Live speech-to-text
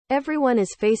Everyone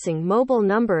is facing mobile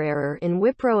number error in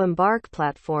Wipro Embark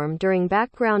platform during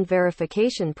background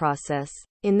verification process.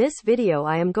 In this video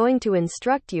I am going to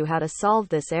instruct you how to solve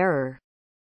this error.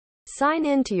 Sign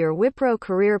in to your Wipro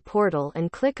career portal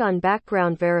and click on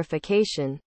background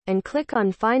verification, and click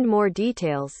on find more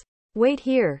details. Wait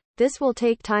here, this will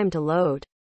take time to load.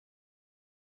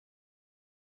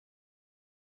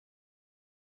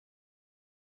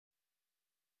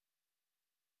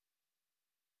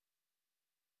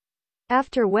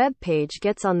 After web page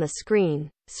gets on the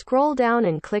screen, scroll down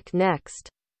and click Next.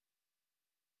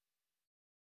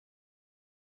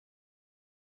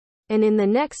 And in the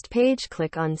next page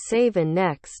click on Save and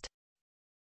Next.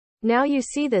 Now you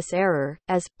see this error,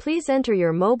 as, please enter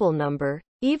your mobile number,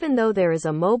 even though there is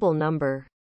a mobile number.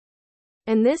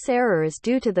 And this error is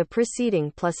due to the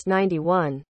preceding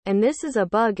 +91, and this is a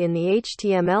bug in the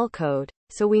HTML code,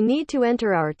 so we need to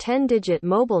enter our 10-digit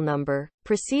mobile number,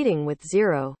 preceding with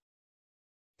 0.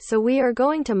 So we are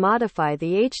going to modify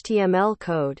the HTML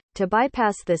code, to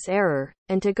bypass this error,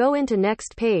 and to go into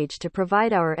next page to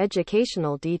provide our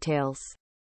educational details.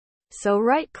 So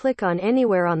right-click on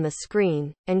anywhere on the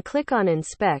screen, and click on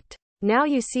Inspect. Now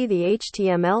you see the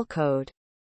HTML code.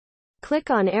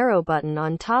 Click on arrow button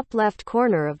on top left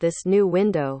corner of this new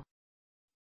window.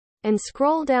 And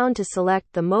scroll down to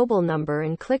select the mobile number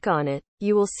and click on it.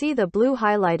 You will see the blue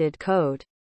highlighted code.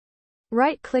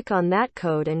 Right-click on that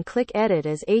code and click Edit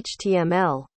as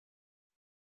HTML.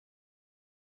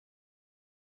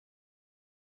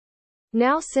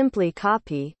 Now simply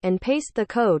copy and paste the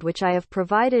code which I have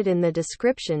provided in the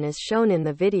description as shown in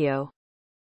the video.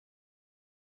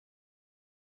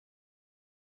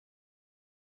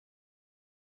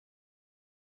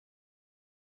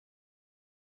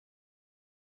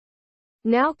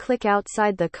 Now click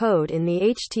outside the code in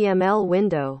the HTML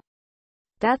window.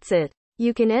 That's it.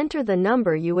 You can enter the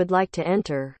number you would like to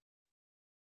enter.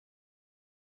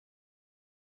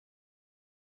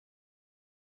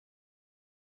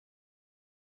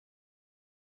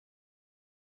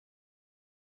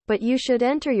 But you should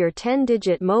enter your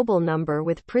 10-digit mobile number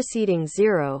with preceding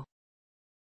 0.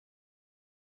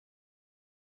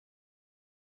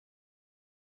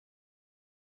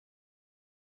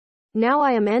 Now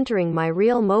I am entering my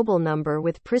real mobile number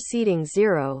with preceding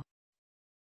 0.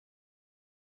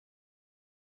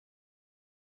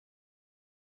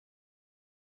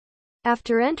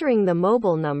 After entering the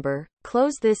mobile number,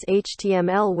 close this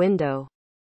HTML window.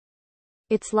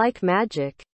 It's like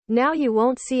magic. Now you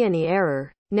won't see any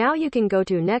error. Now you can go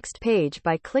to next page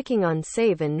by clicking on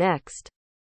Save and Next.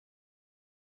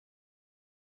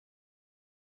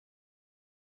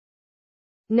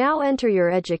 Now enter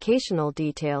your educational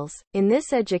details in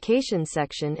this education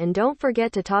section and don't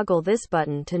forget to toggle this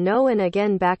button to No and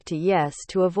again back to Yes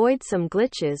to avoid some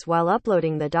glitches while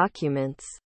uploading the documents.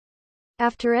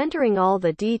 After entering all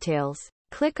the details,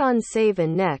 click on Save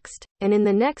and Next, and in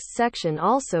the next section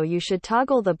also you should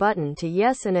toggle the button to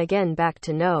Yes and again back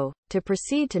to No, to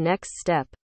proceed to next step.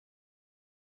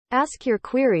 Ask your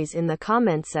queries in the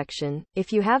comment section,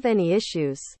 if you have any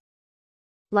issues.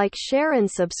 Like, share and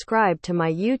subscribe to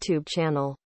my YouTube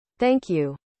channel. Thank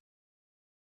you.